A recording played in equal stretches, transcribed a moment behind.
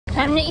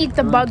Time to eat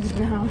the bugs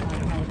now.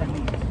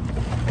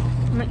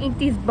 I'm gonna eat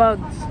these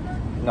bugs.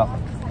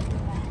 Nothing.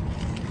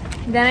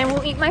 Then I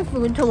will eat my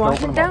food to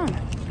wash it down.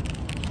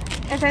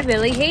 If I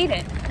really hate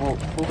it. Well,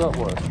 who got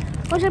worse?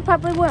 Which I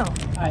probably will.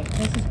 Alright,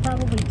 this is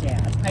probably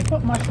Dad. I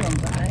put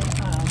mushrooms on it.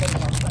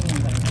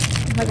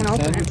 If I can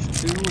open it. Sandwich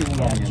 2 is an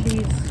Yeah, onion.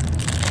 cheese.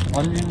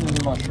 Onions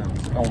and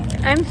mushrooms. Only.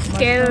 I'm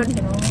scared. Onions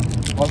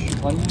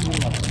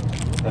and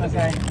mushrooms. That is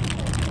Okay. it.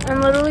 I'm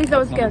literally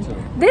so That's number scared.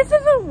 2. This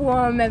is a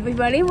worm,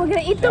 everybody. We're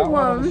gonna eat the That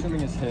one I'm worm.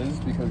 assuming is his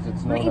because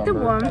it's no Wanna eat the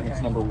number. worm? And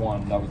it's number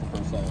 1. That was the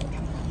first sandwich.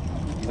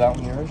 Is that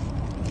one yours?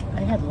 I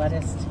had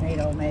lettuce,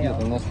 tomato, mayo. Yeah,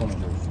 then this one is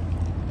yours.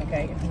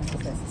 Okay, who's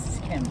this? This is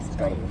Kim's,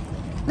 right?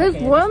 This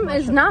Okay, worm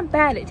this is not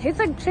bad. It tastes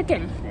like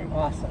chicken.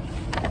 Awesome.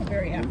 I'm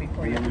very happy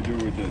for you. What do we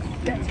do with this?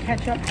 That's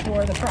ketchup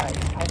for the fries.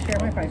 I'll share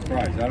my fries.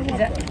 Fries, I don't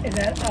want fries. Is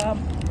that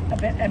a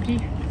bit empty?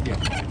 Yeah.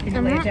 Can you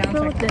I'm lay not it down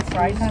sure so I what can put this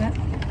fries is. on it?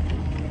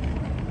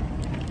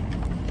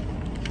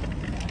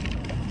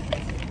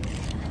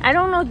 I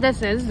don't know what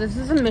this is. This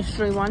is a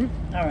mystery one.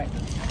 All right.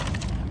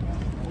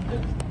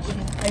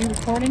 Are you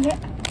recording it?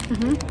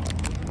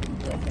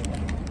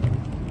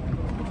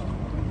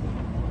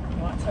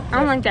 I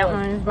don't like that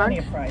one as Plenty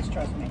much. of fries,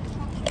 trust me.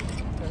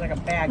 There's like a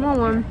bag. More up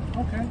one.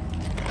 here. Okay.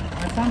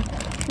 Want some?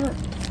 Sure.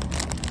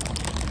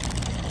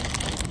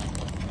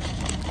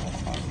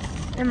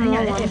 And Hang more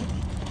on, one.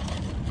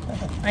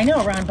 I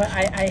know, Ron, but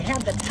I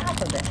have the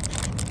top of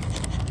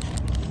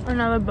it.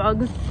 Another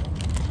bug.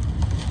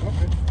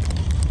 Okay.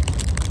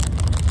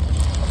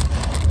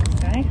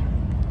 Okay?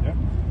 Yeah.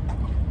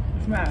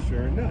 Smart.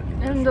 Sure enough.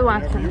 And the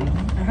last one.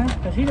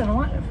 Because he doesn't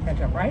want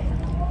ketchup, right?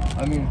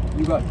 I mean,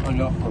 you got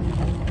enough for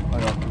people.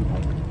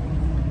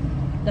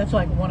 That's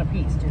like one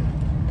apiece, too.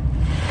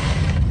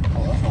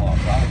 Oh, that's a lot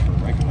of fries for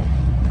regular.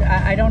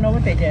 I don't know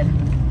what they did.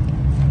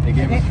 They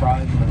gave us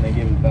fries and then they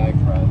gave us bag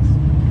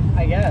fries.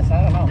 I guess.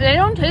 I don't know. They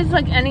don't taste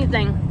like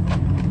anything.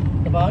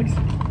 The bugs?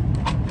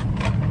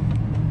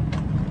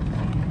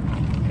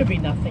 Could be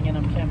nothing in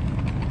them, Kim.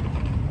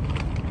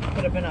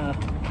 Could have been a...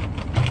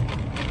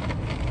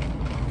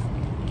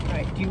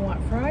 Alright, do you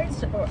want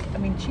fries? Or, I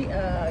mean,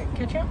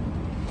 ketchup?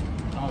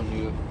 I don't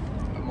need it.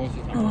 Most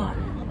of the Oh.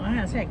 time. I was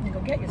gonna say, I can go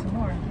get you some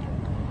more.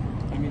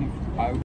 I mean, I